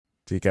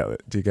Do you get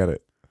it? Do you get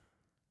it?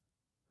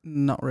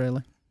 Not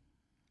really.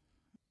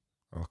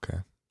 Okay.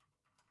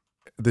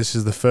 This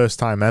is the first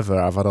time ever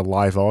I've had a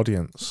live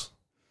audience.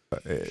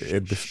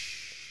 It'd be...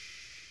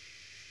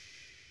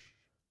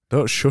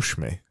 Don't shush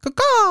me.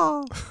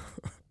 Caw-caw!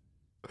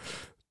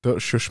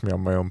 Don't shush me on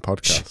my own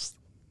podcast.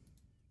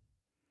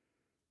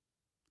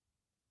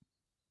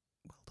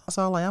 That's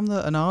all I am,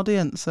 an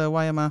audience, so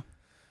why am I?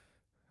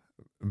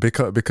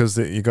 Because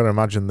you got to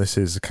imagine this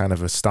is kind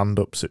of a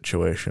stand-up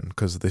situation,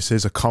 because this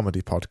is a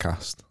comedy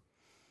podcast,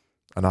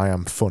 and I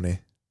am funny.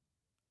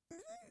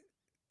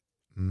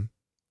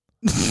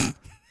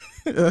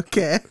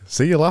 Okay.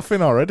 See, you're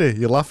laughing already.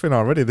 You're laughing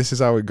already. This is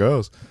how it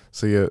goes.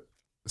 So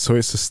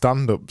it's a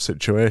stand-up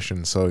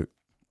situation. So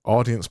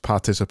audience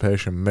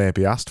participation may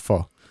be asked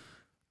for.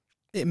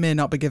 It may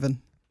not be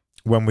given.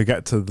 When we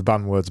get to the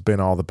Banwords bin,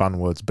 or the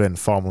Banwords bin,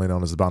 formerly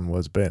known as the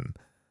Banwords bin,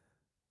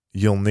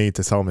 you'll need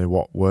to tell me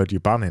what word you're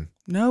banning.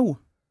 No,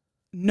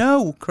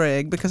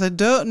 Craig, because I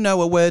don't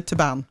know a word to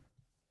ban.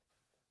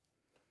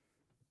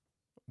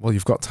 Well,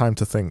 you've got time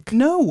to think.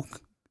 No.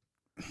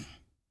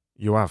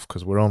 You have,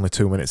 because we're only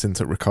 2 minutes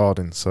into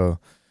recording, so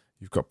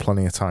you've got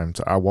plenty of time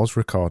to... I was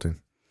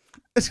recording.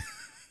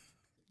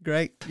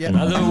 Great. Yeah.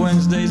 Another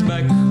Wednesday's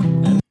back.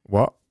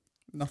 What?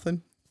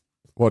 Nothing.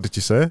 What did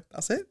you say?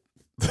 That's it.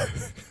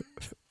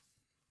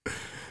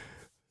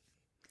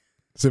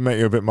 Does it make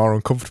you a bit more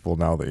uncomfortable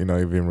now that you know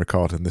you've been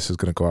recording? This is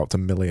going to go out to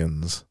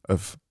millions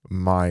of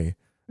my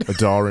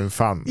adoring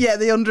fans. Yeah,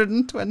 the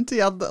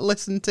 120 odd that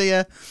listened to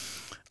you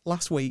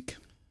last week.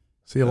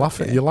 So you're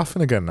laughing. You're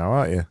laughing again now,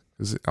 aren't you?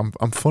 Because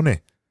I'm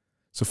funny.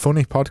 It's a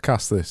funny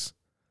podcast. This.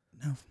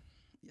 No,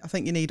 I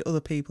think you need other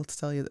people to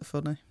tell you they're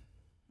funny.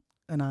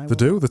 And I. They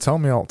do. They tell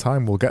me all the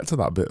time. We'll get to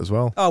that bit as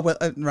well. Oh well,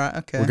 right.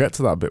 Okay. We'll get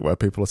to that bit where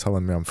people are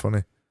telling me I'm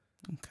funny.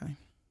 Okay.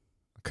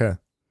 Okay.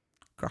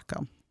 Crack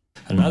on.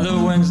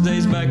 Another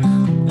Wednesday's back,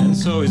 and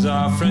so is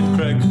our friend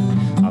Craig,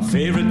 our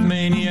favorite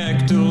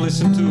maniac to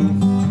listen to.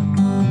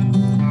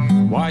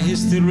 Why he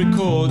still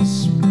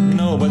records,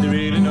 nobody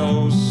really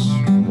knows.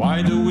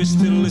 Why do we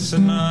still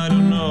listen? I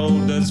don't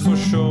know, that's for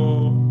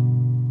sure.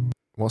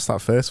 What's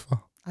that face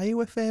for? Are you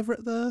a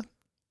favourite though?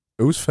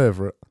 Whose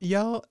favourite?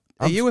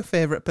 Are you a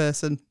favourite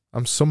person?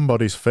 I'm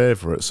somebody's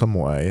favourite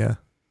somewhere, yeah.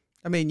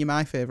 I mean, you're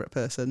my favourite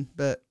person,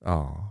 but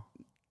Oh.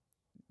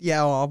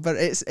 yeah, but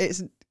it's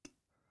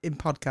in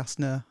podcast.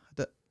 No,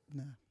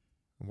 no.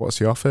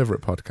 What's your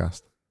favourite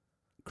podcast?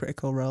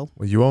 Critical Role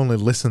Well, you only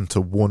listen to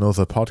one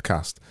other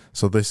podcast,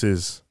 so this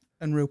is...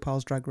 and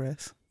RuPaul's Drag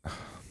Race.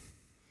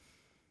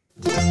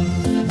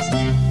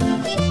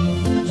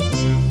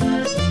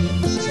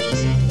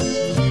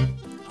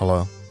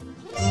 Hello.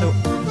 Oh.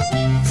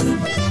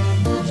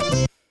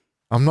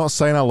 I'm not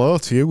saying hello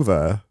to you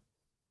there.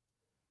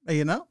 Are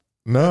you not?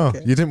 No,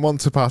 Okay. you didn't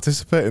want to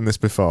participate in this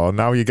before.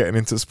 Now you're getting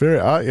into spirit,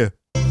 aren't you?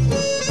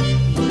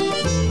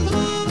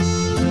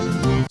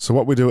 So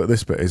what we do at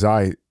this bit is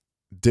I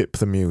dip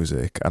the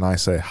music and I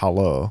say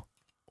hello,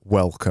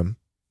 welcome,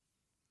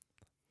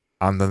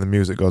 and then the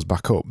music goes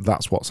back up.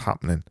 That's what's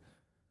happening.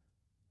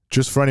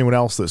 Just for anyone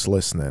else that's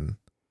listening,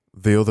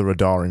 the other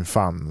adoring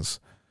fans,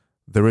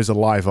 there is a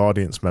live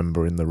audience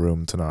member in the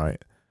room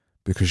tonight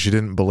because she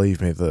didn't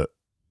believe me that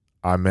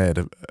I made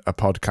a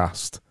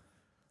podcast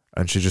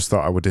and she just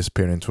thought I would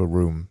disappear into a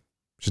room.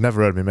 She's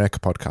never heard me make a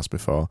podcast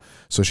before,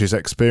 so she's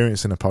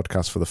experiencing a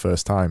podcast for the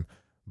first time,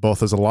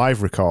 both as a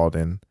live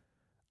recording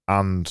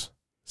and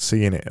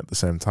seeing it at the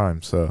same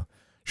time. So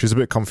she's a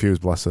bit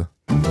confused, bless her.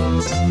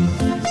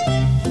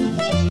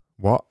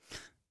 What?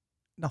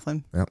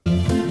 Nothing. Yep.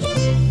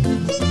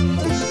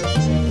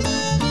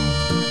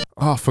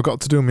 Oh, I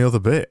forgot to do my other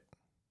bit.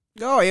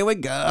 Oh, here we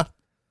go.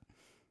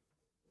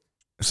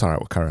 It's alright,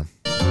 we'll carry on.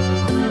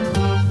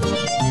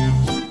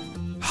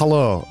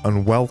 Hello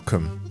and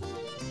welcome.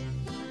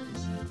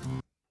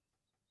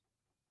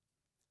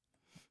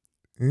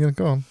 Yeah,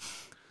 go on.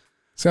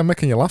 See, I'm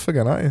making you laugh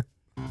again, aren't you?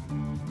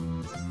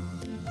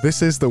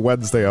 This is the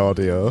Wednesday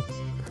audio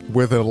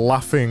with a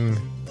laughing,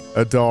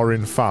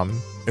 adoring fan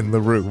in the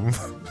room.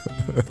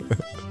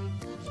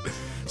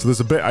 So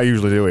there's a bit I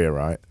usually do here,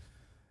 right?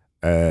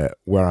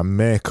 Where I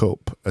make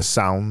up a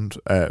sound,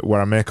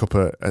 where I make up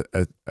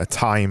a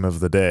time of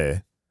the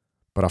day,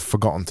 but I've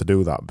forgotten to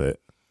do that bit.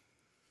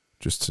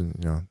 Just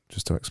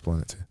to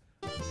explain it to you.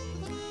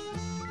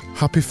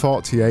 Happy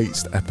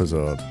 48th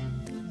episode.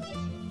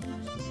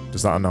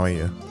 Does that annoy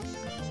you?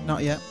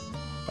 Not yet.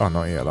 Oh,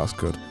 not yet, that's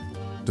good.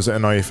 Does it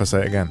annoy you if I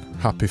say it again?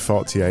 Happy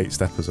 48th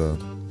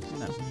episode.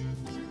 No.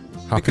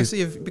 Happy...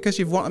 Because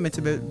you've wanted me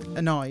to be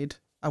annoyed,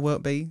 I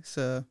won't be,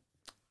 so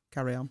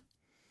carry on.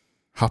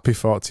 Happy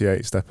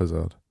 48th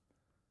episode.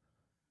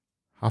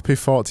 Happy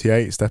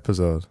 48th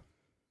episode.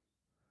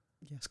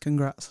 Yes,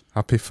 congrats.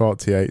 Happy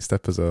 48th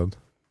episode.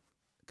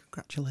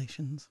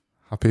 Congratulations.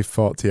 Happy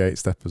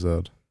 48th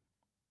episode.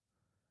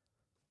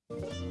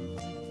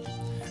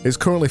 It's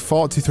currently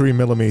 43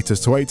 millimetres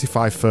to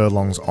 85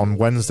 furlongs on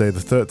Wednesday the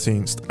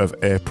 13th of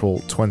April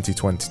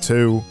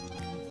 2022.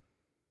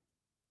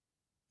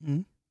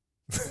 Mm.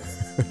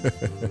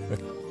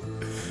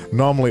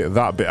 Normally at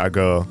that bit I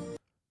go,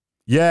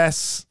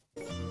 Yes!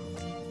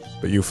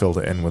 But you filled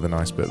it in with a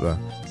nice bit there.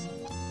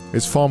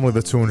 It's formerly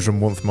the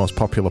 201th most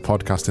popular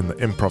podcast in the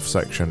improv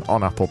section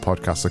on Apple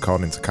Podcasts,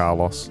 according to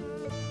Carlos.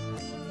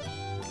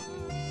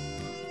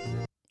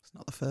 It's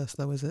not the first,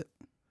 though, is it?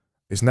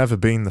 It's never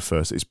been the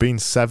first. It's been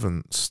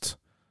 7th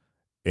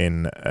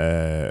in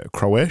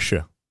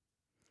Croatia.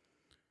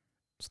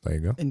 So there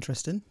you go.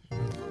 Interesting.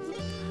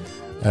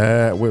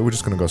 We're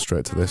just going to go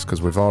straight to this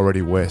because we've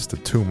already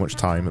wasted too much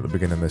time at the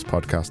beginning of this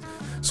podcast.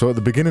 So at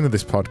the beginning of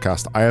this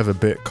podcast, I have a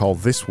bit called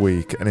This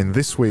Week, and in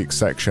this week's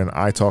section,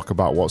 I talk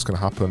about what's going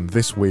to happen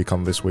this week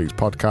on this week's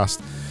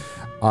podcast.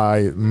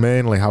 I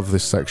mainly have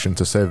this section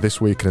to say this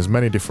week in as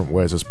many different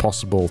ways as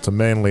possible to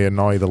mainly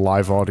annoy the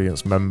live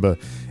audience member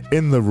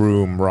in the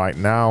room right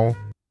now.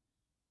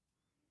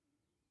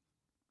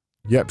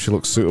 Yep, she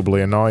looks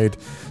suitably annoyed.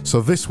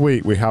 So this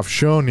week we have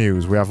show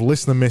news, we have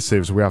listener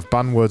missives, we have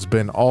Banwords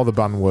Bin or the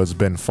Banwords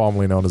Bin,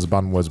 formerly known as the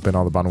Banwords Bin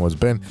or the Banwords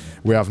Bin.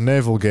 We have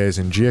navel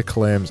gazing,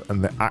 geoclaims,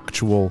 and the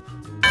actual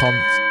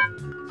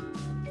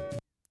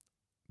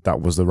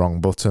That was the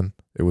wrong button.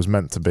 It was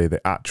meant to be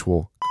the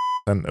actual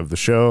content of the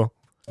show.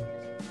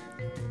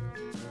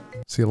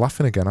 So you're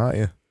laughing again, aren't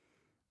you?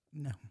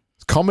 No.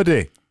 It's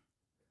comedy.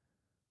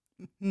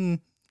 Hmm.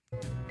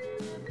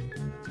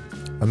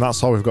 And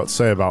that's all we've got to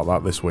say about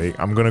that this week.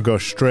 I'm going to go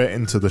straight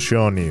into the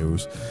show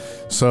news.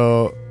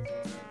 So,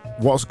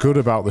 what's good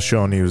about the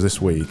show news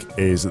this week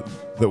is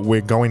that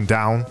we're going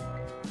down.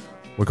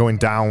 We're going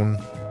down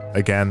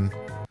again.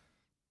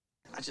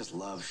 I just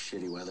love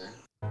shitty weather.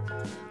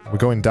 We're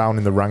going down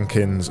in the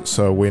rankings.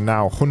 So, we're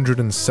now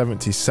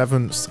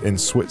 177th in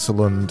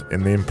Switzerland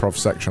in the improv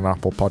section on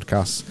Apple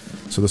Podcasts.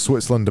 So, the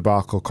Switzerland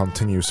debacle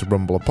continues to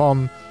rumble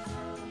upon.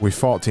 We're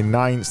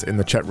 49th in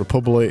the Czech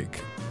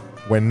Republic.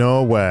 We're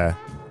nowhere.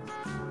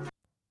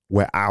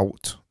 We're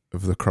out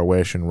of the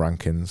Croatian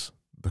rankings.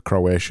 The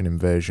Croatian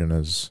invasion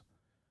has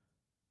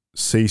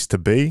ceased to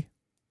be.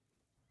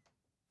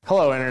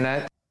 Hello,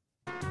 Internet.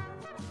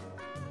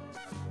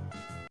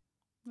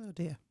 Oh,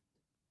 dear.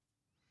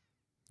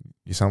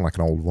 You sound like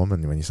an old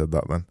woman when you said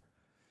that then.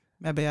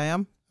 Maybe I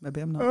am.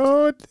 Maybe I'm not.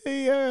 Oh,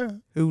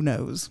 dear. Who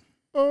knows?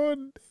 Oh,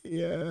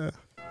 dear.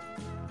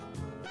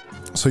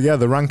 So, yeah,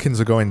 the rankings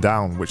are going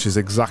down, which is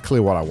exactly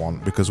what I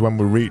want, because when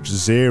we reach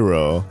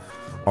 0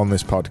 on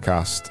this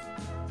podcast,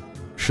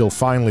 she'll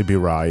finally be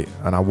right,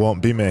 and I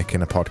won't be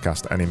making a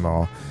podcast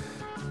anymore.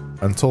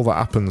 Until that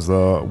happens,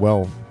 though,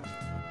 well,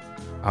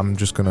 I'm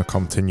just going to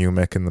continue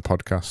making the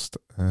podcast.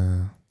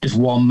 Just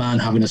one man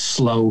having a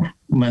slow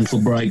mental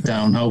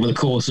breakdown over the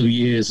course of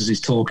years as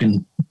he's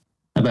talking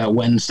about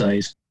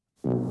Wednesdays.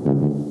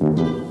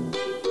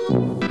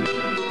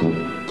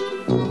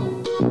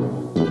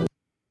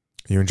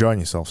 You enjoying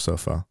yourself so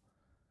far?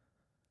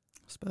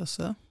 I suppose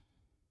so.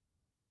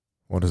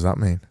 What does that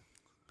mean?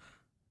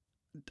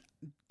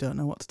 Don't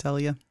know what to tell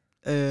you.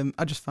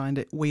 I just find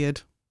it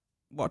weird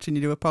watching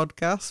you do a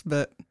podcast,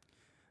 but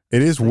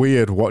It is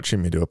weird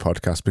watching me do a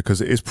podcast because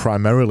it is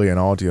primarily an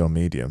audio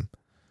medium.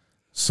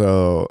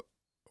 So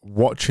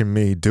watching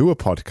me do a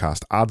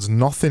podcast adds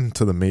nothing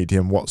to the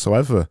medium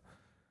whatsoever.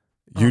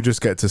 You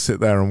just get to sit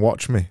there and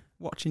watch me.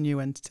 watching you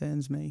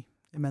entertains me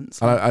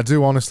immensely. And I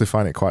do honestly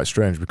find it quite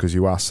strange because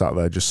you are sat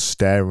there just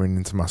staring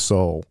into my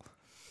soul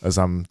as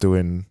I'm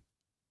doing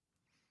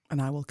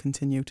And I will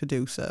continue to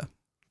do so.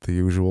 the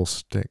usual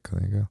stick.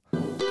 There you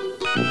go.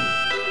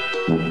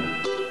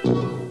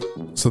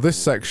 So this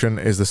section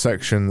is the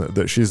section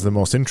that she's the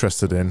most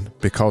interested in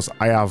because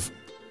I have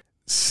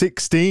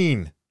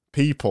 16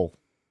 people.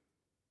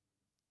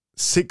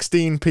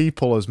 16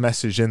 people has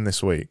messaged in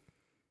this week.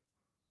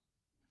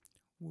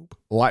 Whoop.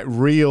 Like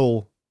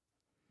real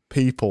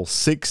people.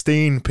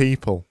 16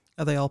 people.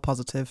 Are they all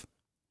positive?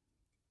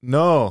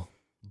 No,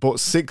 but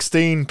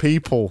 16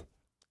 people.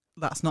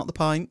 That's not the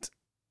point.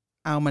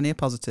 How many are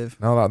positive?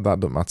 No, that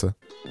doesn't matter.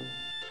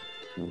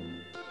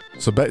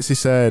 So Betsy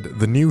said,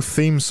 the new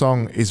theme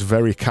song is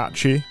very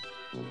catchy.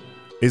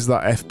 Is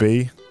that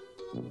FB?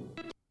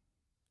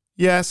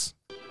 Yes.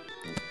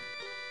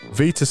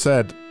 Vita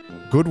said,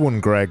 good one,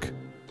 Greg.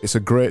 It's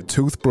a great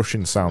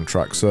toothbrushing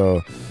soundtrack.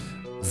 So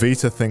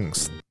Vita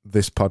thinks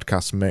this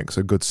podcast makes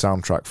a good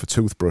soundtrack for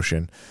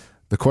toothbrushing.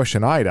 The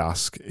question I'd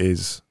ask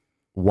is,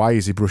 why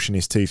is he brushing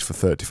his teeth for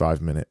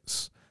 35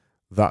 minutes?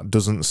 That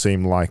doesn't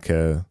seem like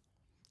a...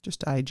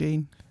 Just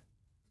hygiene.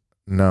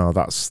 No,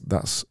 that's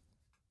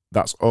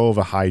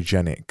over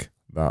hygienic.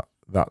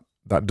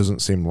 That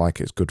doesn't seem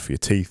like it's good for your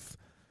teeth.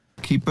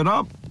 Keep it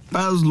up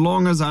as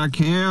long as I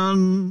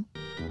can.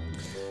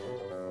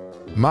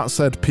 Matt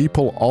said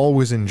people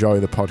always enjoy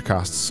the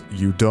podcasts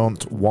you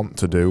don't want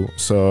to do.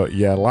 So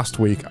yeah, last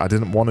week I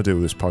didn't want to do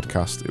this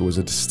podcast. It was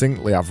a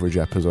distinctly average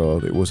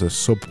episode. It was a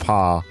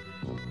subpar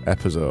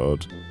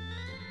episode.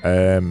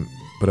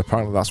 But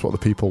apparently that's what the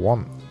people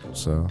want.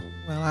 So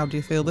Well, how do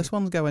you feel this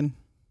one's going?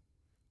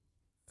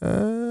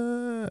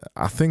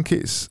 I think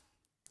it's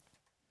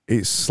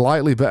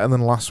slightly better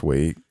than last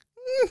week,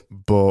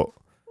 but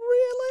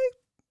Really?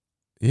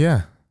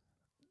 yeah.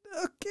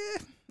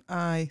 Okay.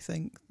 I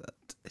think that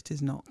it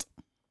is not.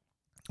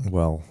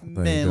 Well,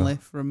 there mainly you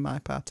go. from my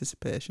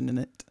participation in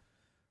it.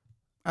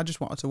 I just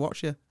wanted to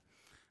watch you.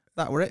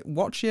 That were it.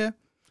 Watch you.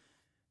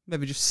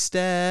 Maybe just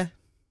stare.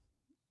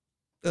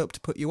 Hope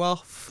to put you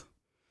off.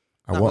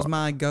 That was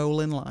my goal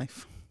in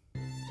life.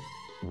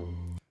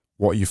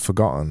 What you've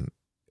forgotten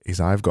is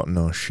I've got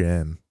no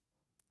shame.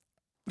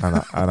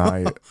 And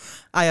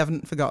I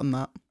haven't forgotten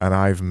that. And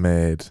I've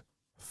made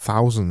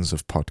thousands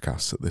of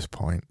podcasts at this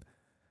point,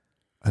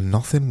 and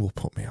nothing will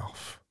put me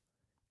off.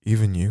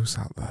 Even you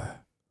sat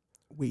there.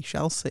 We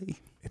shall see.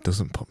 It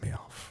doesn't put me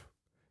off.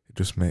 It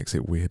just makes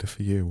it weirder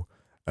for you.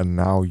 And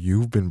now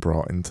you've been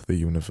brought into the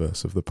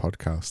universe of the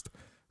podcast.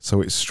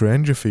 So it's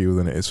stranger for you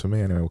than it is for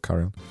me. Anyway, we'll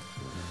carry on.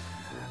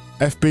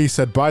 FB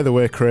said, by the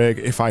way, Craig,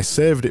 if I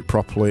saved it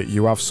properly,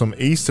 you have some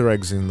Easter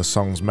eggs in the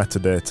song's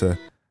metadata.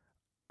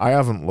 I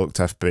haven't looked,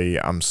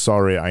 FB. I'm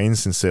sorry. I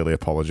insincerely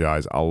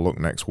apologise. I'll look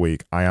next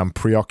week. I am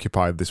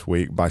preoccupied this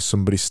week by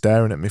somebody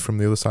staring at me from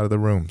the other side of the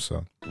room.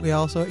 So we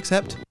also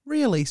accept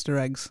real Easter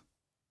eggs.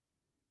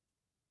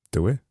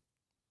 Do we?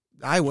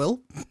 I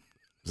will.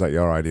 Is that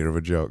your idea of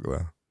a joke,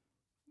 though?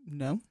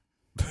 No.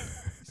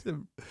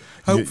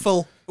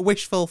 Hopeful,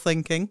 wishful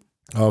thinking.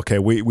 Okay,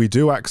 we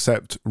do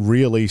accept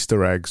real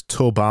Easter eggs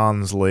to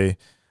Barnsley.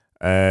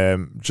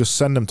 Just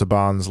send them to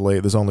Barnsley.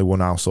 There's only one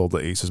household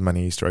that eats as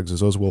many Easter eggs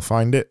as us. We'll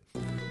find it.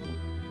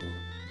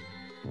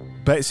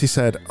 Betsy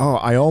said, oh,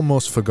 I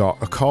almost forgot.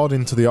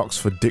 According to the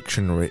Oxford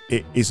Dictionary,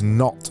 it is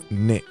not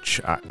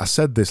niche. I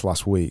said this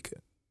last week.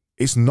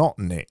 It's not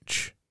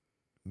niche.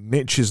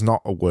 Niche is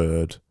not a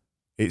word.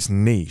 It's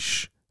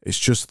niche. It's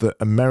just that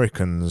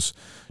Americans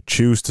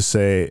choose to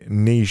say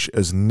niche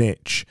as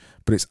niche,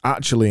 but it's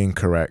actually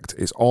incorrect.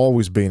 It's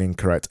always been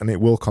incorrect, and it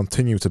will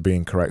continue to be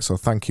incorrect. So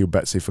thank you,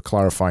 Betsy, for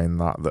clarifying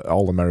that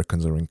all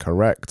Americans are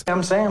incorrect.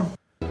 I'm Sam.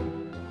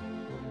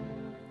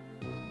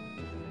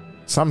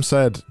 Sam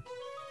said,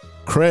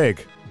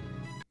 Craig,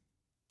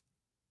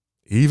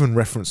 even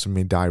referencing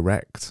me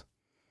direct.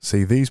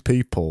 See, these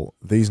people,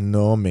 these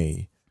know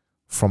me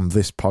from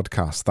this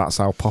podcast. That's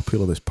how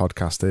popular this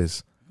podcast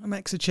is. That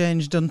makes a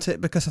change, doesn't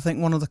it? Because I think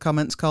one of the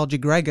comments called you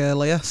Greg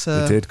earlier.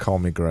 So He did call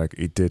me Greg,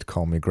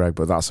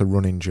 but that's a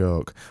running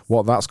joke.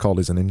 What that's called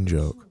is an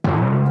in-joke.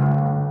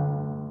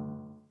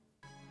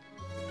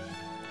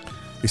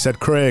 He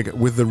said, Craig,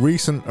 with the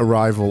recent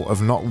arrival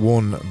of not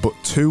one, but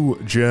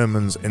 2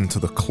 Germans into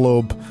the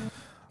club,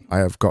 I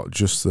have got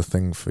just the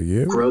thing for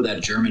you. Grow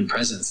that German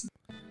presence.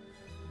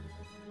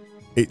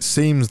 It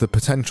seems the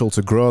potential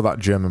to grow that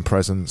German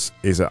presence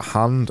is at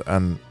hand,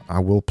 and I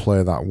will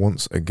play that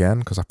once again,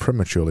 because I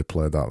prematurely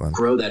played that then.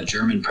 Grow that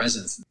German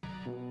presence.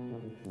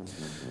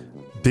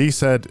 D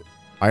said,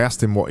 I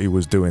asked him what he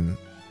was doing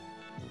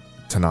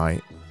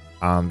tonight,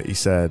 and he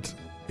said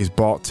he's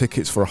bought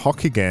tickets for a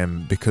hockey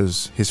game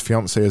because his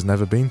fiancée has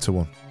never been to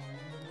one.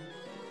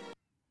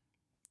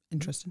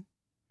 Interesting.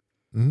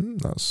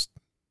 That's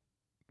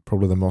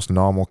probably the most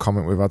normal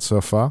comment we've had so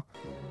far.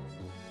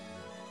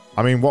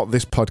 I mean, what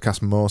this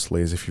podcast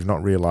mostly is, if you've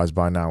not realised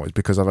by now, is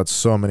because I've had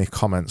so many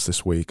comments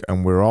this week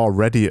and we're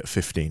already at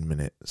 15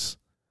 minutes.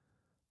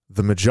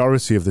 The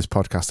majority of this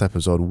podcast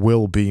episode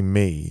will be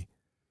me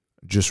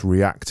just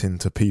reacting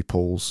to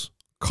people's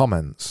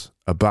comments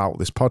about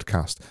this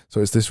podcast. So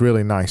it's this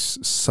really nice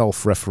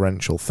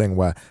self-referential thing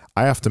where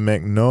I have to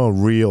make no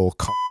real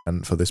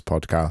content for this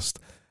podcast.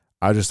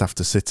 I just have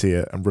to sit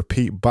here and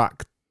repeat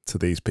back to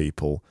these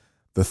people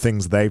the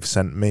things they've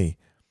sent me.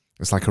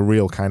 It's like a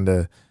real kind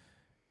of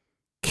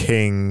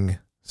king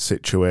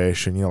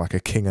situation, you know, like a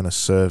king and a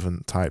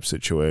servant type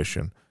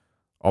situation.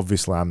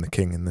 Obviously, I'm the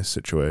king in this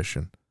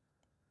situation.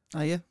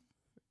 Are you?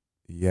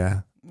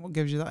 Yeah. What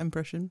gives you that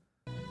impression?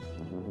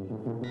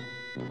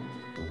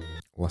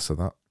 Less of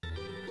that.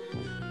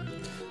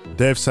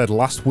 Dave said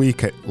last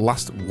week.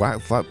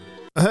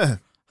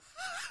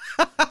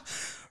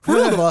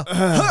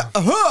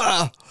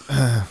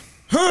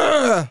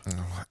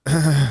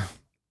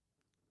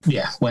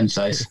 Yeah,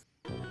 Wednesdays.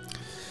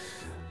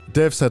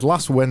 Dave said,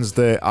 last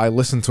Wednesday, I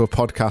listened to a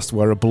podcast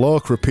where a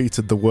bloke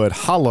repeated the word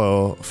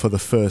hello for the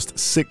first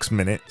 6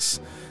 minutes.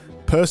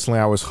 Personally,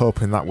 I was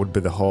hoping that would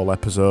be the whole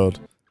episode.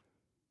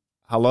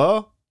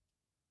 Hello?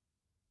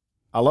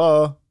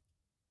 Hello?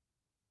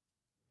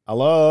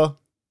 Hello?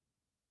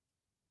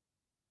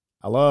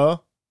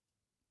 Hello?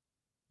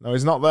 No,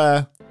 he's not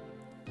there.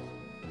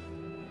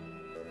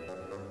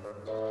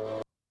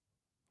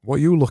 What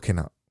are you looking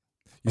at?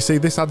 You see,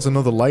 this adds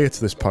another layer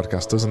to this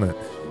podcast, doesn't it?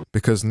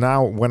 Because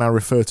now when I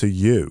refer to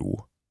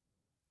you,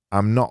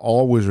 I'm not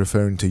always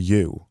referring to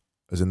you,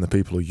 as in the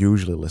people who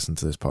usually listen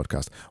to this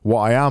podcast. What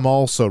I am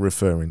also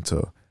referring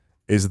to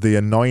is the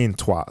annoying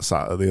twat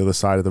sat at the other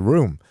side of the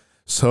room.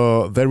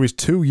 So there is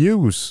 2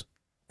 yous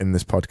in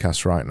this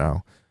podcast right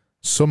now.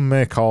 Some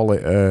may call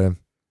it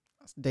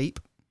That's deep.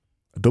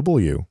 a double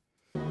U.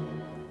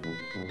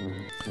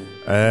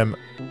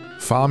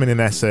 Farming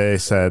in SA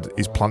said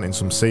he's planting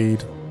some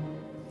seed.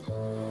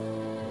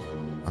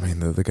 I mean,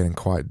 they're getting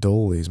quite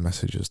dull, these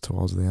messages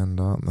towards the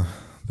end, aren't they?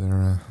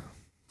 They're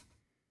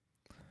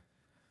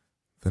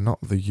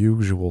not the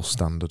usual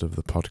standard of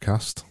the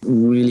podcast.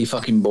 Really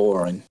fucking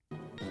boring.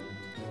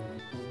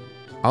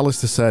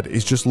 Alistair said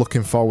he's just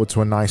looking forward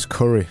to a nice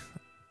curry.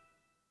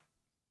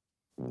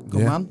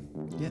 Good man.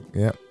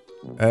 Yeah.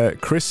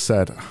 Chris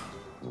said,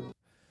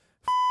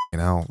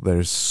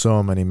 there's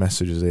so many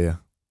messages here.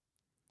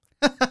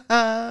 Read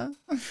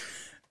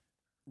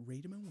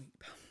them and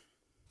weep.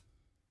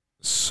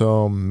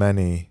 So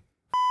many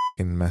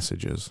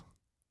messages.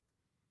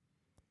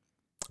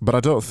 But I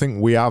don't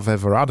think we have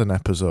ever had an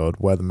episode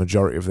where the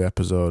majority of the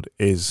episode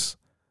is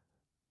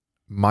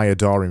my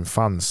adoring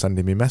fans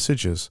sending me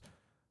messages.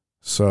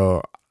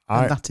 So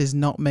And that is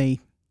not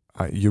me.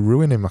 You're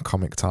ruining my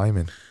comic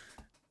timing.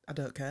 I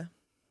don't care.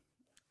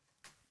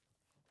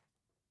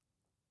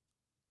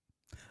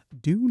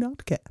 Do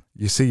not care.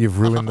 You see, you've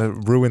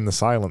ruined the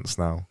silence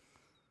now.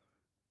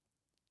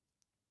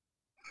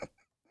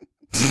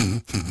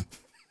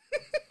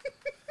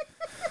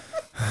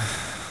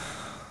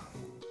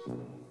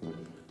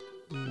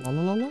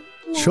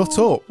 Shut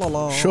up.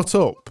 Shut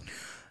up.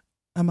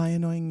 Am I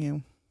annoying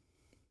you?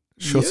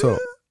 Shut up.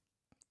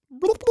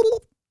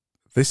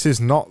 This is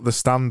not the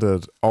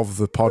standard of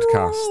the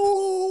podcast.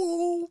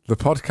 The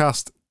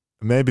podcast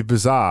may be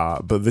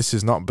bizarre, but this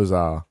is not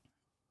bizarre.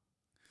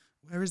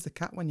 Where is the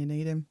cat when you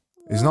need him?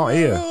 He's not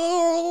here.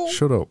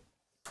 Shut up.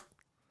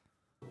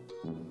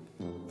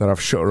 There,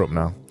 I've shut her up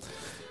now.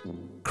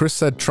 Chris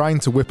said, trying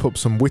to whip up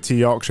some witty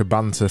Yorkshire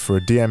banter for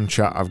a DM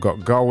chat I've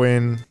got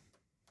going.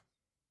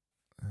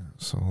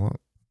 So what?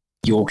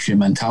 Yorkshire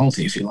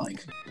mentality, if you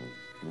like.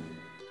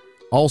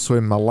 Also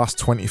in my last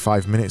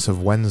 25 minutes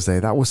of Wednesday,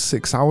 that was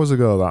 6 hours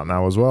ago that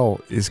now as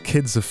well. His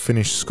kids have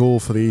finished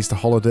school for the Easter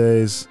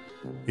holidays.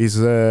 He's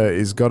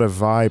got a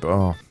vibe.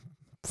 Oh,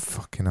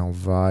 fucking hell,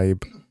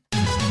 vibe.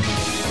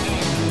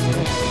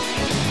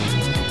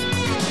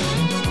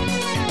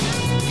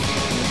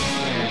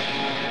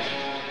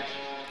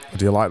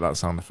 Do you like that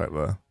sound effect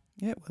there?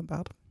 Yeah, it weren't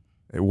bad.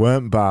 It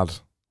weren't bad.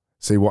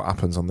 See, what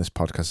happens on this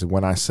podcast is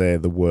when I say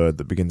the word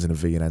that begins in a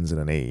V and ends in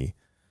an E,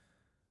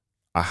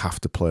 I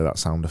have to play that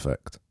sound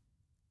effect.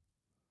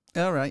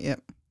 All right, yeah.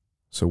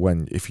 So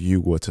if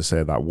you were to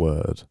say that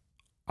word,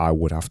 I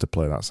would have to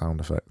play that sound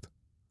effect.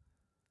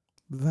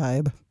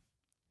 Vibe.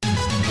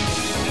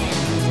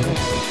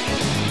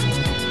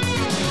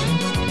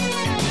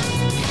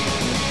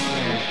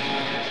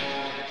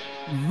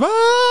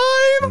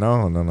 Vibe!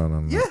 No.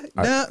 Yeah,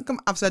 no, come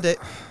on, I've said it.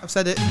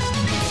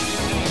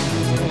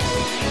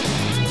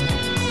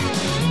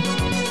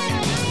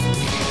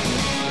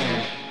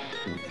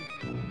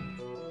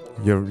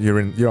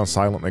 You're on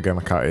silent again.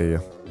 I can't hear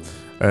you.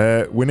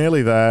 We're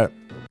nearly there.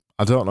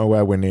 I don't know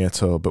where we're near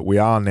to, but we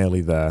are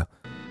nearly there.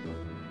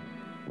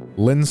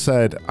 Lynn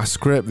said, I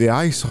scraped the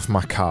ice off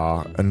my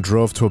car and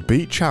drove to a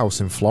beach house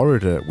in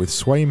Florida with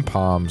swaying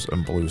palms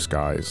and blue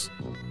skies.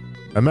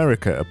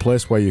 America, a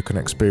place where you can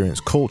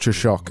experience culture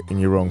shock in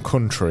your own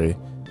country.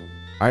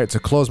 I had to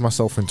close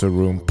myself into a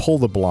room, pull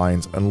the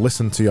blinds, and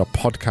listen to your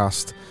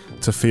podcast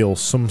to feel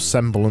some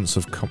semblance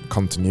of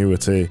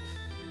continuity.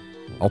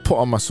 I'll put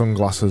on my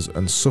sunglasses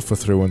and suffer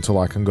through until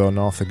I can go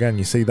north again.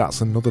 You see,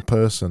 that's another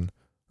person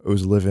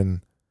who's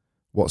living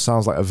what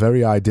sounds like a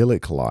very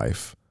idyllic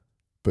life,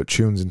 but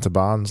tunes into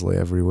Barnsley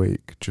every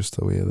week just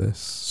to hear this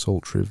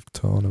sultry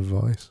tone of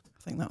voice.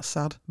 I think that's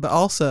sad. But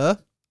also,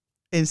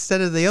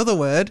 instead of the other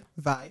word,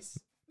 vice.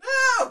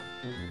 No!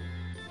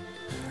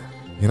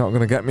 You're not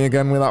going to get me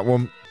again with that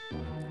one.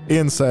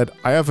 Ian said,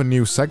 I have a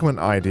new segment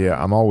idea.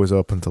 I'm always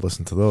open to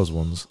listen to those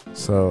ones.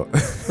 So...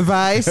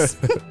 Vice.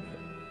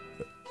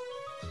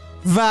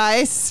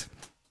 Vice.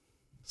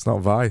 It's not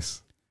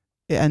Vice.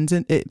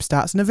 It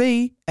starts in a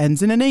V,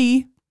 ends in an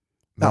E.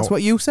 That's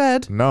what you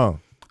said. No.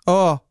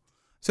 Oh,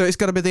 so it's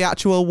got to be the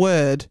actual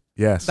word.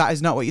 Yes. That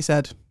is not what you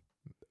said.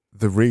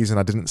 The reason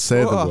I didn't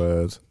say the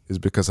word is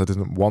because I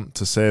didn't want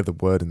to say the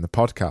word in the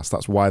podcast.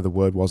 That's why the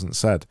word wasn't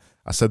said.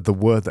 I said the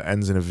word that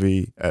ends in a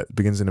V,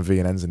 begins in a V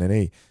and ends in an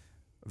E.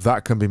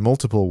 That can be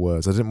multiple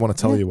words. I didn't want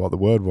to tell you what the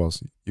word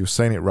was. You were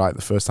saying it right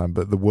the first time,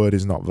 but the word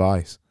is not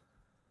vice.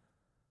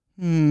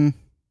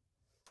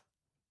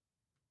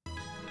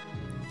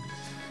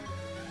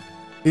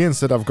 Ian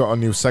said, I've got a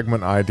new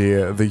segment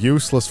idea. The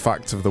useless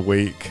fact of the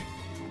week.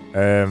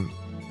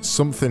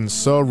 Something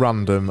so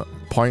random,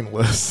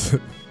 pointless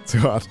to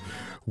add.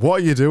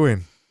 What are you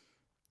doing?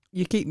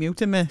 You keep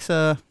muting me,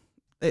 so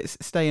it's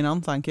staying on,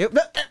 thank you.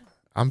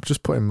 I'm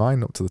just putting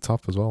mine up to the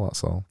top as well,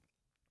 that's all.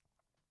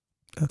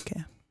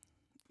 Okay.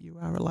 You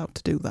are allowed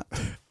to do that.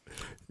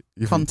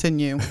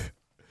 Continue.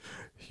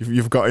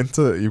 You've got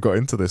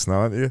into this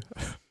now, haven't you?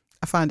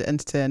 I find it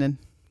entertaining.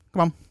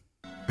 Come on.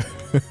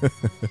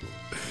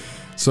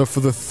 So for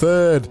the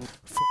third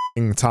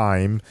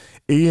time,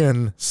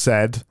 Ian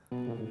said,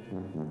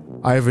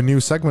 I have a new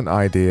segment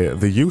idea,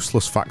 the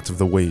useless fact of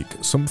the week.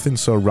 Something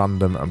so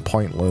random and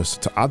pointless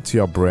to add to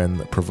your brain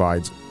that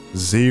provides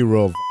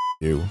zero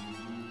value.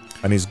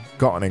 And he's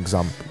got an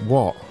example.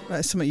 What?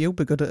 That's something you'd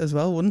be good at as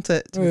well, wouldn't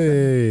it?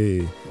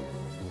 Hey.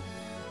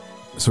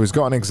 So he's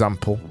got an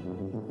example.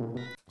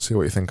 See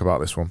what you think about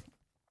this one.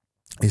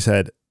 He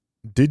said,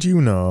 did you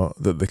know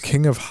that the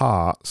King of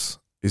Hearts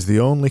is the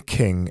only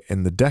king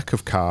in the deck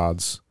of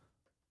cards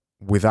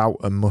without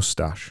a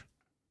mustache.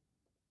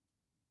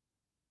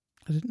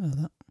 I didn't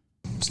know that.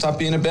 Stop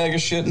being a bag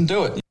of shit and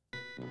do it.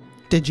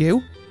 Did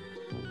you?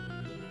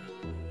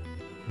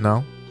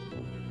 No?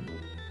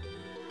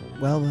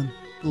 Well then,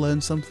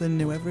 learn something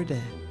new every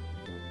day.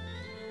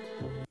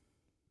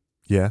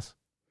 Yes.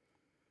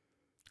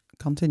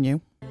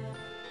 Continue.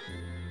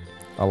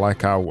 I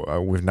like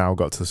how we've now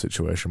got to the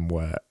situation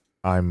where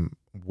I'm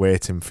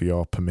waiting for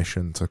your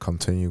permission to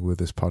continue with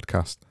this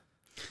podcast.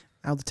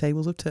 How the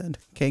tables have turned.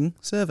 King,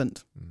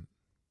 servant.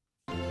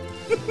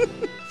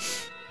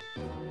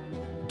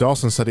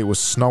 Dawson said it was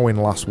snowing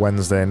last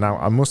Wednesday. Now,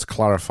 I must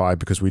clarify,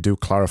 because we do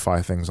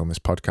clarify things on this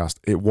podcast.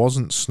 It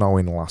wasn't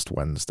snowing last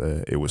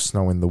Wednesday. It was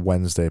snowing the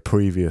Wednesday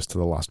previous to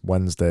the last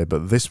Wednesday.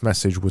 But this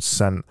message was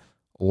sent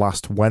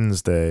last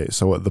Wednesday.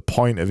 So at the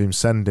point of him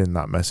sending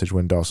that message,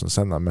 when Dawson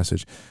sent that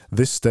message,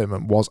 this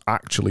statement was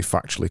actually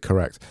factually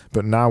correct.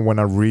 But now when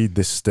I read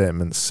this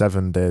statement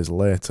 7 days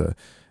later,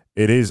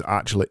 it is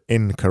actually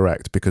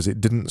incorrect, because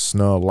it didn't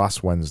snow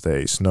last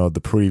Wednesday. It snowed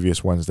the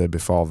previous Wednesday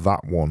before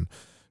that one.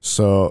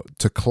 So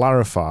to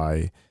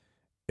clarify,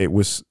 it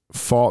was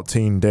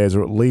 14 days,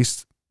 or at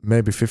least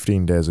maybe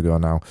 15 days ago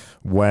now,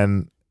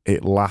 when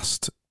it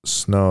last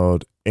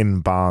snowed in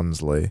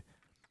Barnsley.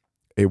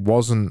 It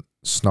wasn't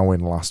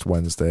snowing last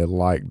Wednesday,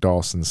 like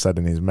Dawson said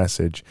in his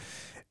message.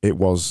 It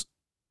was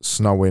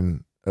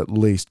snowing at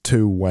least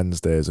 2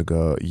 Wednesdays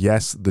ago.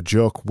 Yes, the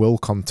joke will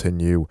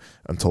continue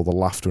until the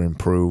laughter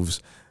improves.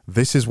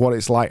 This is what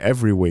it's like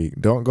every week.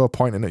 Don't go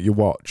pointing at your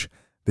watch.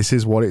 This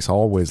is what it's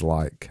always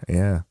like.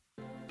 Yeah.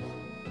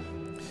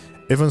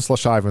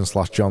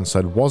 Ivan/Ivan/John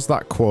said, was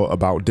that quote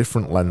about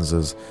different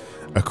lenses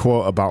a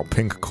quote about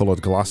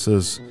pink-coloured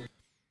glasses?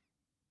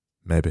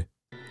 Maybe.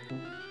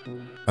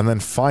 And then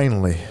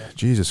finally,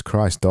 Jesus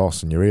Christ,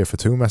 Dawson, you're here for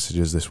 2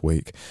 messages this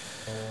week.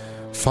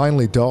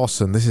 Finally,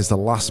 Dawson, this is the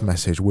last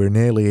message. We're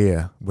nearly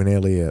here.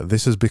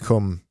 This has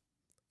become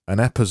an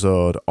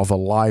episode of a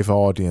live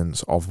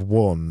audience of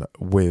 1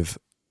 with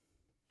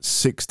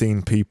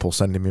 16 people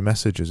sending me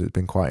messages. It's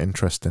been quite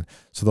interesting.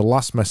 So the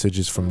last message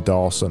is from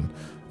Dawson.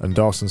 And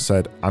Dawson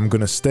said, I'm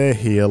going to stay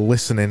here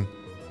listening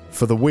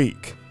for the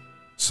week.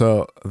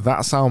 So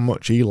that's how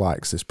much he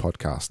likes this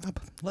podcast.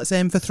 Let's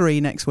aim for 3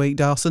 next week,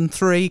 Dawson.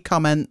 3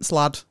 comments,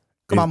 lad.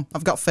 Come on,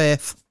 I've got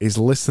faith. He's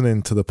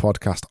listening to the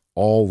podcast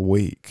all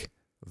week.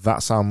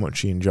 That's how much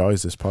he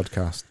enjoys this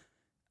podcast.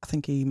 I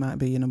think he might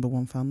be your number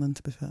 1 fan then,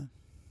 to be fair.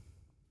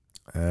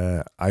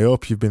 I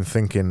hope you've been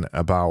thinking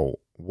about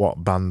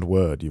what banned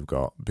word you've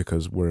got,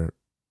 because we're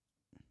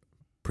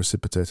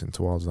precipitating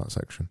towards that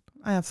section.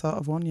 I have thought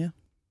of one, yeah.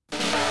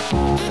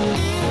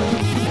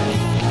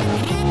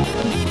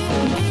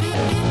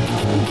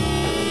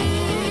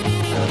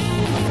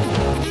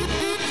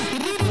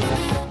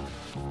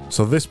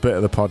 So this bit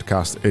of the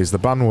podcast is the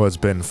banned words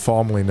bin,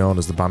 formerly known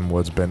as the banned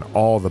words bin,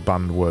 or the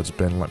banned words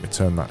bin. Let me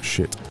turn that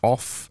shit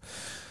off.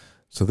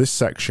 So this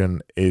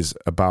section is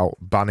about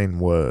banning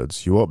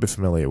words. You won't be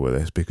familiar with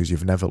this because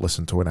you've never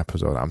listened to an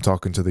episode. I'm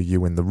talking to the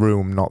you in the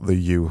room, not the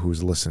you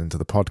who's listening to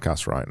the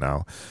podcast right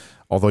now.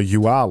 Although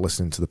you are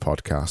listening to the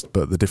podcast,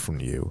 but the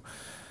different you.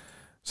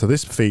 So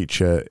this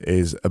feature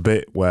is a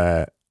bit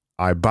where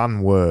I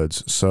ban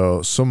words.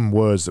 So some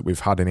words that we've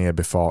had in here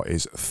before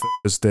is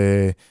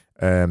Thursday.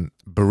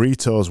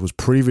 Burritos was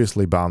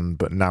previously banned,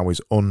 but now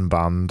is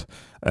unbanned.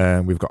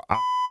 We've got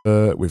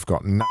we've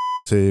got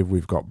narrative,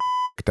 we've got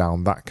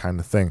down, that kind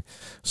of thing.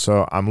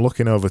 So I'm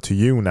looking over to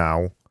you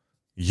now,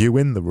 you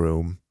in the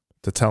room,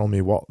 to tell me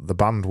what the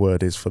banned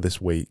word is for this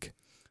week.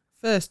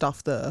 First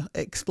off, though,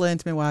 explain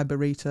to me why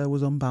burrito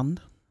was unbanned.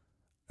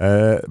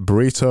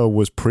 Burrito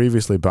was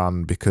previously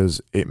banned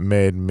because it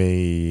made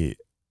me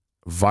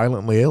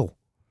violently ill.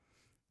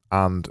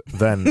 And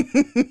then,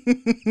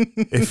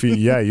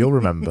 you'll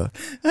remember.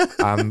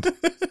 And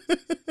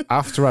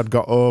after I'd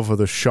got over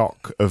the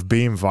shock of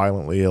being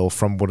violently ill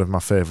from one of my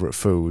favourite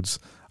foods,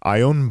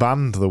 I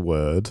unbanned the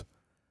word.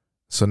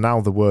 So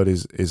now the word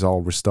is all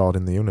restored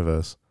in the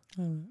universe.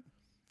 Oh,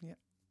 yeah.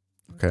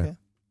 Okay.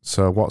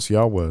 So what's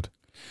your word?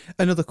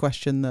 Another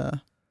question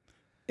there.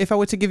 If I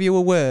were to give you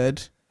a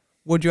word,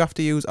 would you have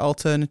to use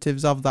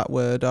alternatives of that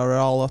word, or are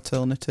all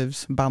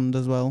alternatives banned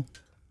as well?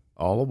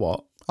 All of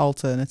what?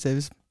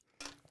 Alternatives.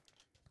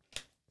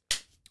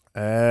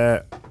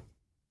 You're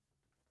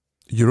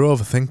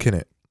overthinking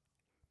it.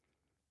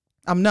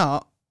 I'm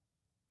not,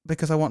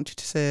 because I want you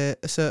to say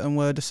a certain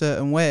word a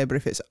certain way, but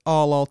if it's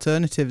all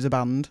alternatives are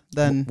banned,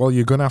 then... Well,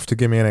 you're going to have to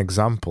give me an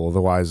example,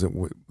 otherwise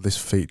this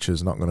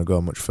feature's not going to go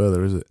much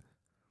further, is it?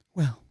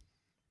 Well,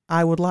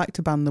 I would like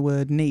to ban the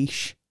word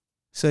niche,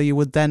 so you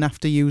would then have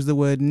to use the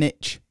word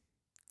niche.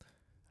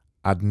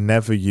 I'd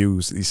never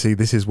use... You see,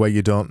 this is where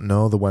you don't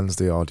know the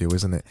Wednesday audio,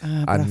 isn't it?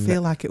 But I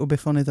feel like it would be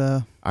funny,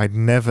 though. I'd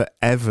never,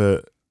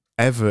 ever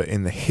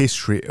in the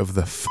history of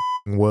the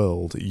f***ing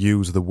world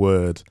use the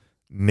word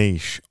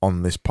niche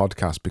on this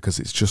podcast, because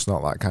it's just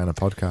not that kind of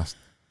podcast.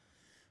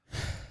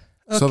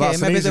 Okay, so that's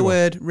maybe the one.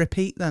 word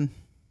repeat then.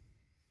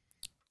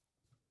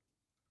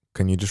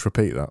 Can you just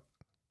repeat that?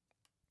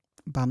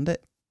 Banned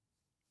it.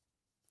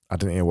 I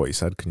didn't hear what you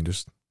said. Can you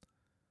just...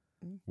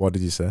 What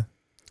did you say?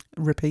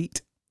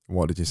 Repeat.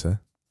 What did you say?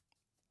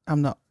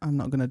 I'm not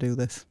going to do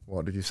this.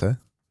 What did you say?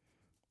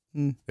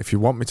 Mm. If you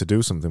want me to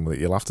do something with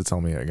it, you'll have to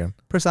tell me it again.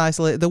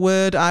 Precisely. The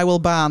word I will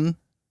ban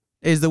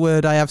is the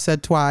word I have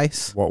said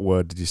twice. What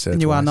word did you say?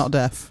 And you twice? are not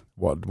deaf.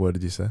 What word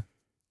did you say?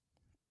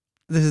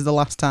 This is the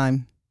last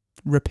time.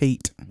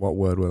 Repeat. What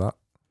word was that?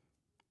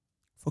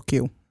 Fuck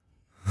you.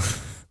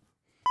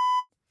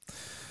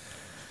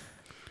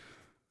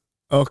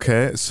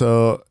 Okay,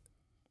 so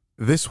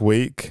this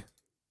week,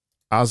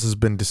 as has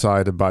been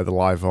decided by the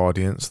live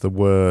audience, the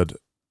word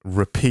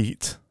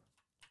repeat.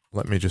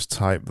 Let me just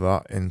type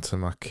that into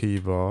my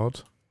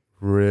keyboard.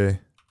 You're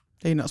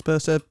not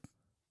supposed to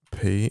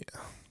Repeat.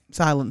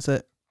 silence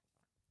it.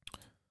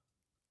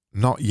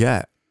 Not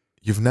yet.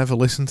 You've never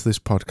listened to this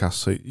podcast,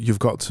 so you've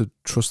got to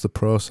trust the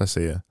process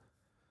here.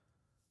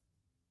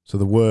 So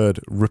the word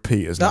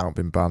repeat has now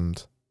been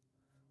banned.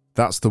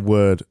 That's the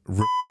word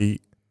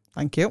repeat.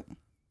 Thank you.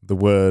 The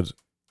word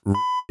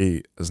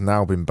repeat has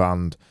now been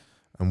banned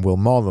and will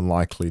more than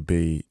likely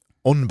be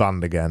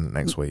unbanned again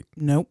next week.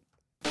 Nope.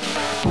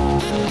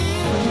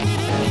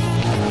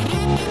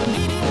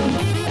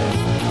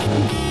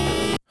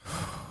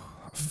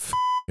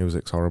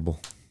 Music's horrible.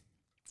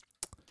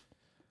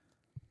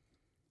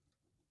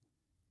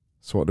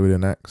 So what do we do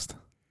next?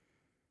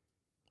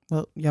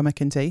 Well, you're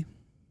making tea.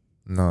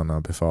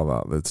 No, before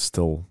that, there's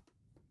still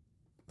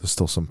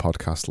some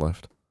podcast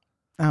left.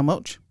 How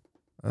much?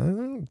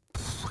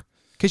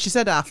 Because you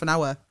said half an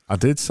hour. I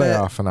did say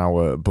half an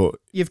hour, but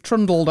you've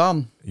trundled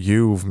on.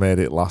 You've made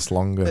it last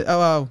longer.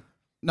 Oh,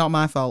 not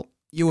my fault.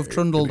 You have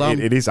trundled on.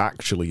 It is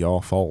actually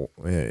your fault.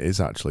 It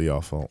is actually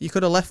your fault. You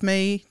could have left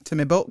me to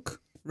my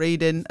book,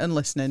 reading and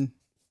listening.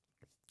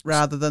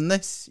 Rather than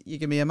this, you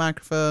give me a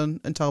microphone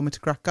and told me to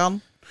crack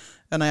on,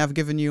 and I have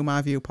given you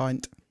my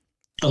viewpoint.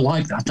 I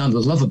like that. I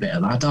love a bit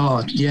of that.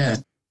 Oh, yeah.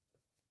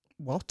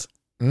 What?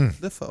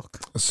 The fuck?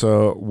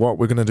 So what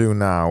we're going to do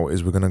now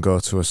is we're going to go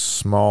to a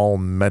small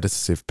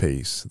meditative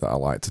piece that I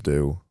like to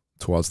do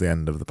towards the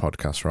end of the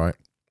podcast, right?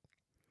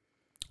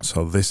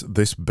 So this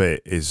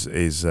bit is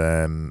it's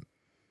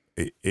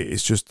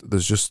just,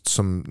 there's just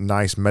some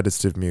nice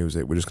meditative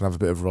music. We're just going to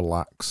have a bit of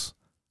relax.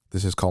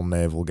 This is called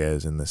navel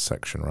gaze in this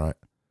section, right?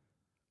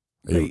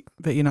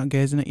 But you're not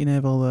gazing at your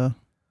navel, though.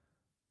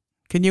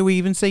 Can you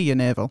even see your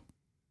navel?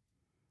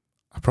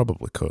 I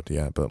probably could,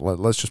 yeah, but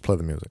let's just play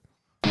the music.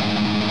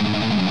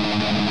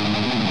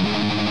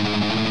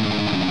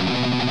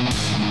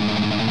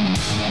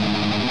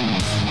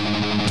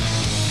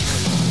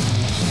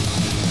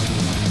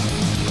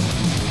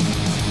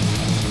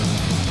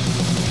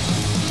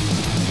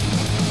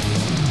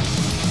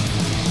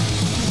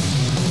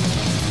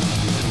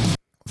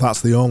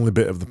 That's the only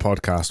bit of the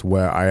podcast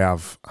where I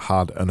have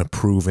had an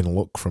approving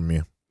look from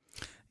you.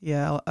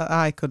 Yeah,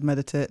 I could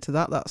meditate to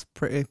that. That's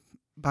pretty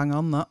bang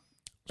on, that.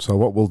 So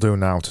what we'll do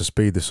now to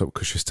speed this up,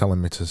 because she's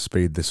telling me to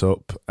speed this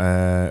up,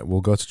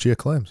 we'll go to Gia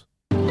Claims.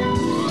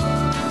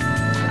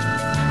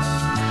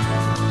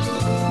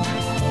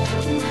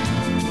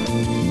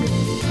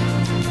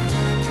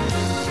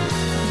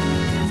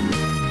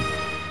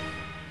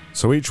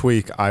 So each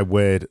week I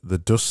wade the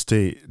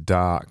dusty,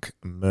 dark,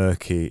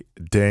 murky,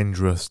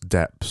 dangerous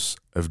depths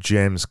of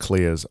James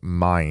Clear's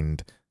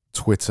mind,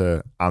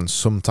 Twitter, and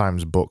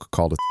sometimes book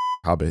called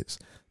Habits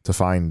to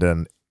find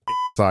an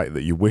insight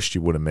that you wished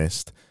you would have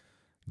missed.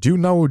 Do you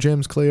know who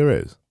James Clear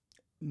is?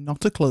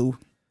 Not a clue.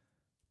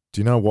 Do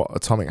you know what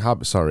Atomic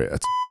Habits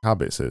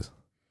is?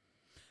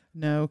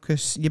 No,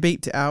 because you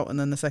beeped it out and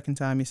then the second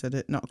time you said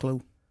it, not a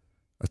clue.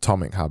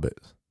 Atomic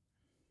Habits.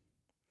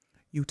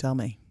 You tell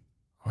me.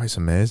 Oh, it's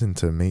amazing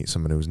to meet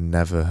someone who's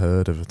never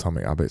heard of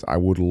Atomic Habits. I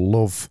would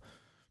love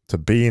to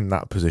be in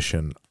that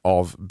position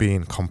of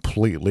being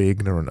completely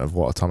ignorant of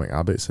what Atomic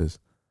Habits is.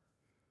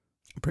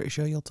 I'm pretty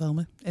sure you'll tell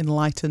me.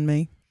 Enlighten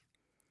me.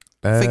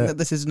 I think that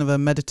this is another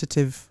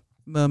meditative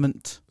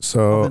moment.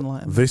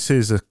 So this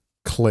is a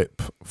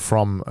clip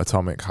from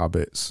Atomic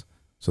Habits.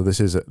 So this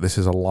is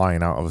a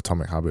line out of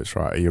Atomic Habits,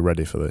 right? Are you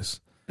ready for this?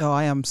 Oh,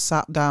 I am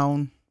sat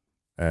down.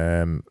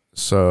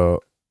 So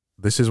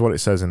this is what it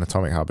says in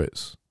Atomic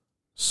Habits.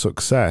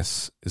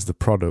 Success is the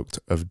product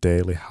of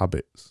daily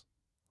habits.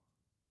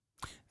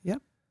 Yeah,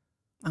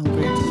 I'll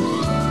agree to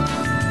that.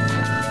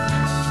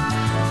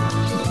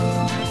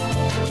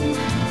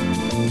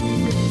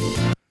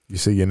 You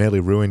see, you nearly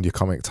ruined your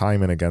comic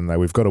timing again there.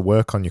 We've got to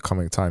work on your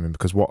comic timing,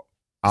 because what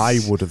I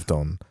would have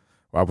done,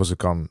 I would have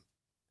gone,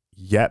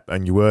 yep,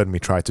 and you heard me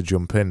try to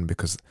jump in,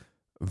 because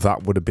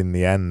that would have been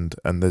the end.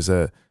 And there's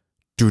a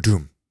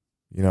doo-doom,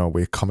 you know,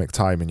 with comic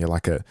timing, you're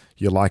like a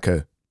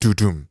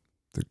doo-doom.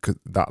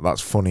 That's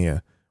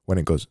funnier when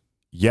it goes,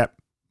 yep,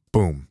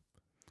 boom,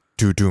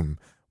 doo-doom.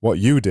 What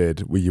you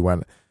did, where you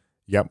went,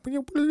 yep,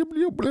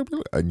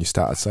 and you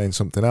started saying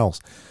something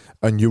else.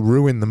 And you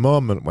ruin the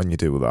moment when you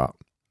do that.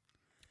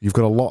 You've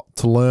got a lot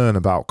to learn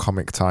about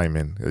comic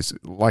timing. It's,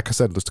 like I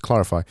said, just to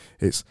clarify,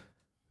 it's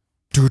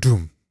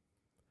doo-doom,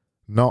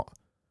 not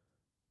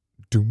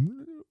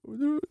doom,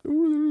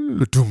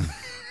 doom.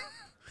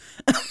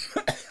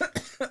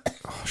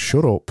 Oh,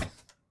 shut up.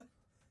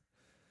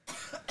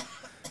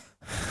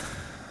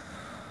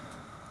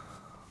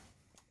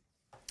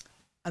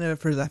 never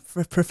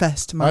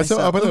professed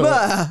myself.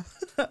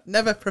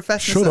 Never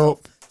professed Shut myself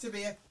up. to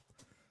be a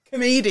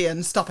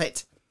comedian. Stop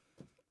it.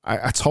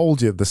 I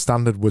told you the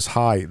standard was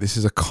high. This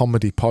is a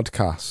comedy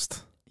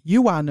podcast.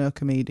 You are no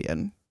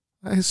comedian.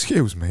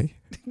 Excuse me.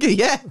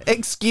 Yeah,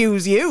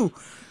 excuse you.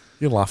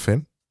 You're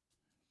laughing.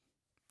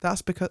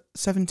 That's because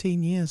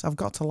 17 years. I've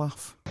got to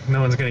laugh.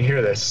 No one's going to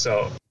hear this,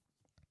 so...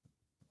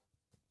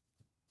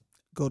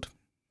 Good.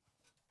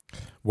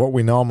 What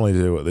we normally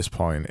do at this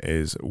point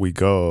is we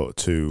go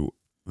to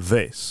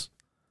this.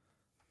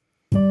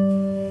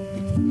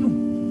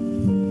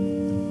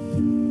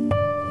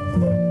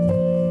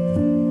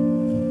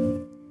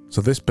 So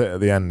this bit at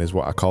the end is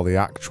what I call the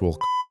actual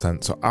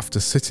content. So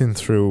after sitting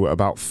through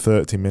about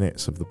 30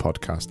 minutes of the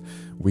podcast,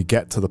 we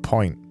get to the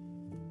point.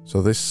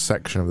 So this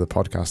section of the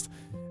podcast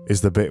is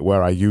the bit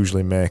where I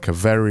usually make a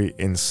very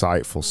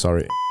insightful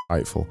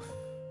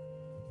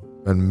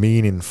and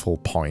meaningful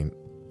point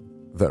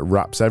that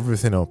wraps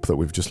everything up that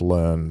we've just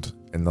learned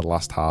in the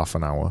last half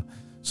an hour.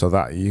 So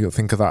that you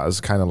think of that as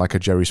kind of like a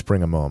Jerry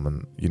Springer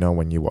moment. You know,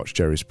 when you watch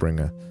Jerry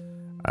Springer,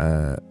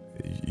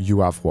 you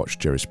have watched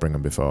Jerry Springer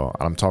before.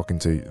 And I'm talking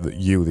to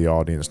you, the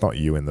audience, not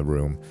you in the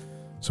room.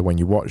 So when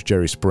you watch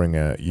Jerry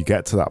Springer, you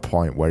get to that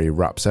point where he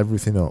wraps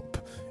everything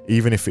up,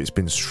 even if it's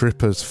been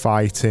strippers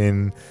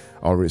fighting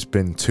or it's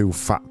been two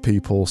fat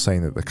people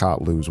saying that they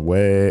can't lose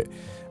weight.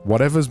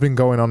 Whatever's been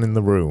going on in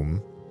the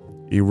room,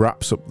 he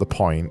wraps up the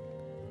point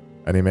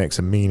and he makes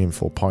a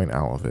meaningful point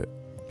out of it.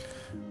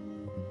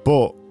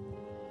 But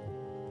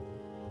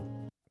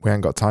we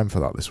ain't got time for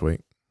that this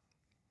week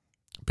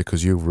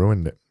because you've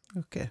ruined it.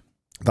 Okay.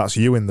 That's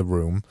you in the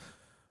room,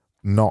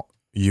 not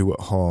you at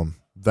home.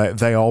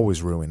 They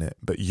always ruin it,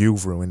 but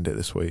you've ruined it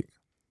this week.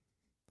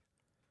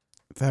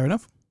 Fair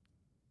enough.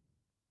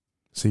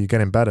 So you're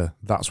getting better.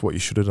 That's what you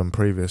should have done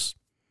previous.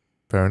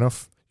 Fair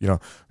enough. You know,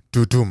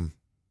 do-dum.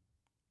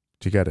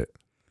 Do you get it?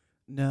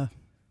 No.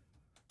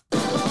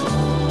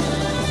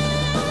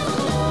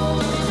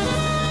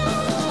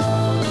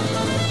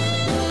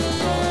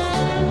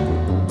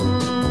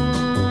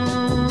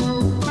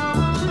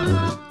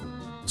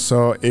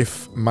 So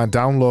if my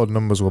download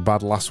numbers were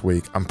bad last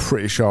week, I'm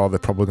pretty sure they're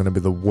probably going to be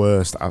the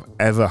worst I've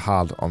ever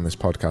had on this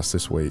podcast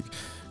this week.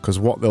 Because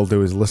what they'll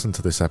do is listen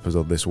to this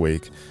episode this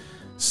week,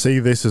 see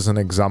this as an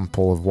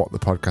example of what the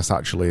podcast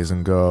actually is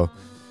and go,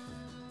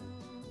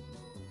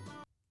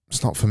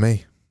 it's not for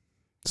me.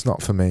 It's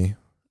not for me.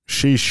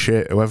 She's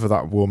shit. Whoever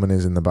that woman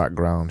is in the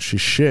background,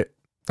 she's shit.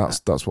 That's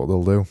what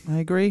they'll do. I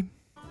agree.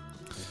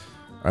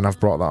 And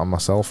I've brought that on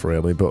myself,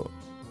 really, but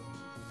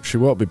she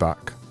won't be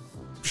back.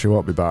 She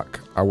won't be back.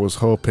 I was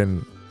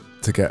hoping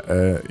to get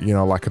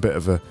like a bit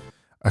of a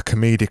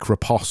comedic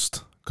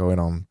riposte going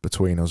on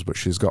between us, but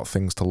she's got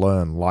things to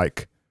learn,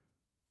 like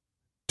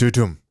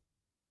dudum,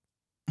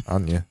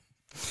 aren't you?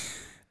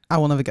 I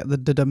will never get the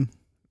dudum.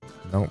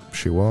 No,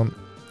 she won't.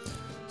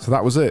 So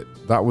that was it.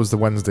 That was the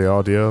Wednesday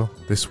audio.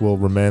 This will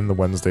remain the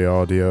Wednesday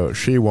audio.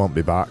 She won't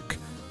be back.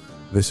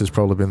 This has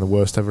probably been the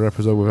worst ever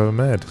episode we've ever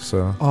made.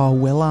 So. Oh,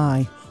 will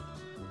I?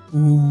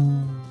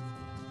 Ooh.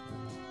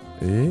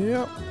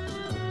 Yep.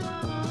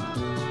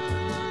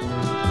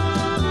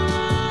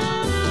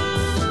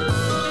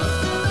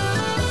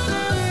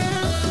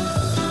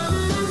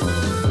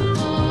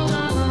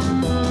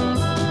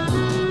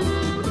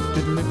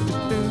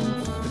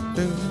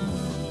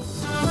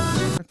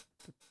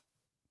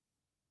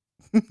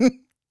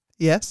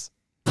 Yes.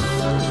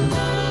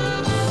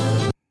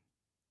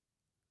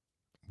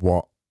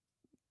 What?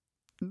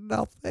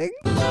 Nothing.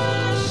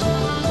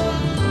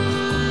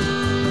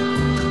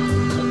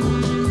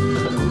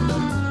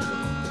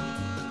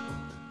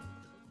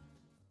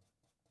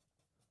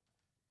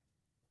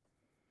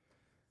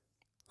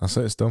 That's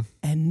it, it's done.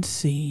 End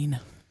scene.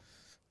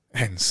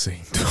 End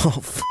scene.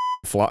 Don't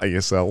flatter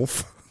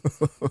yourself.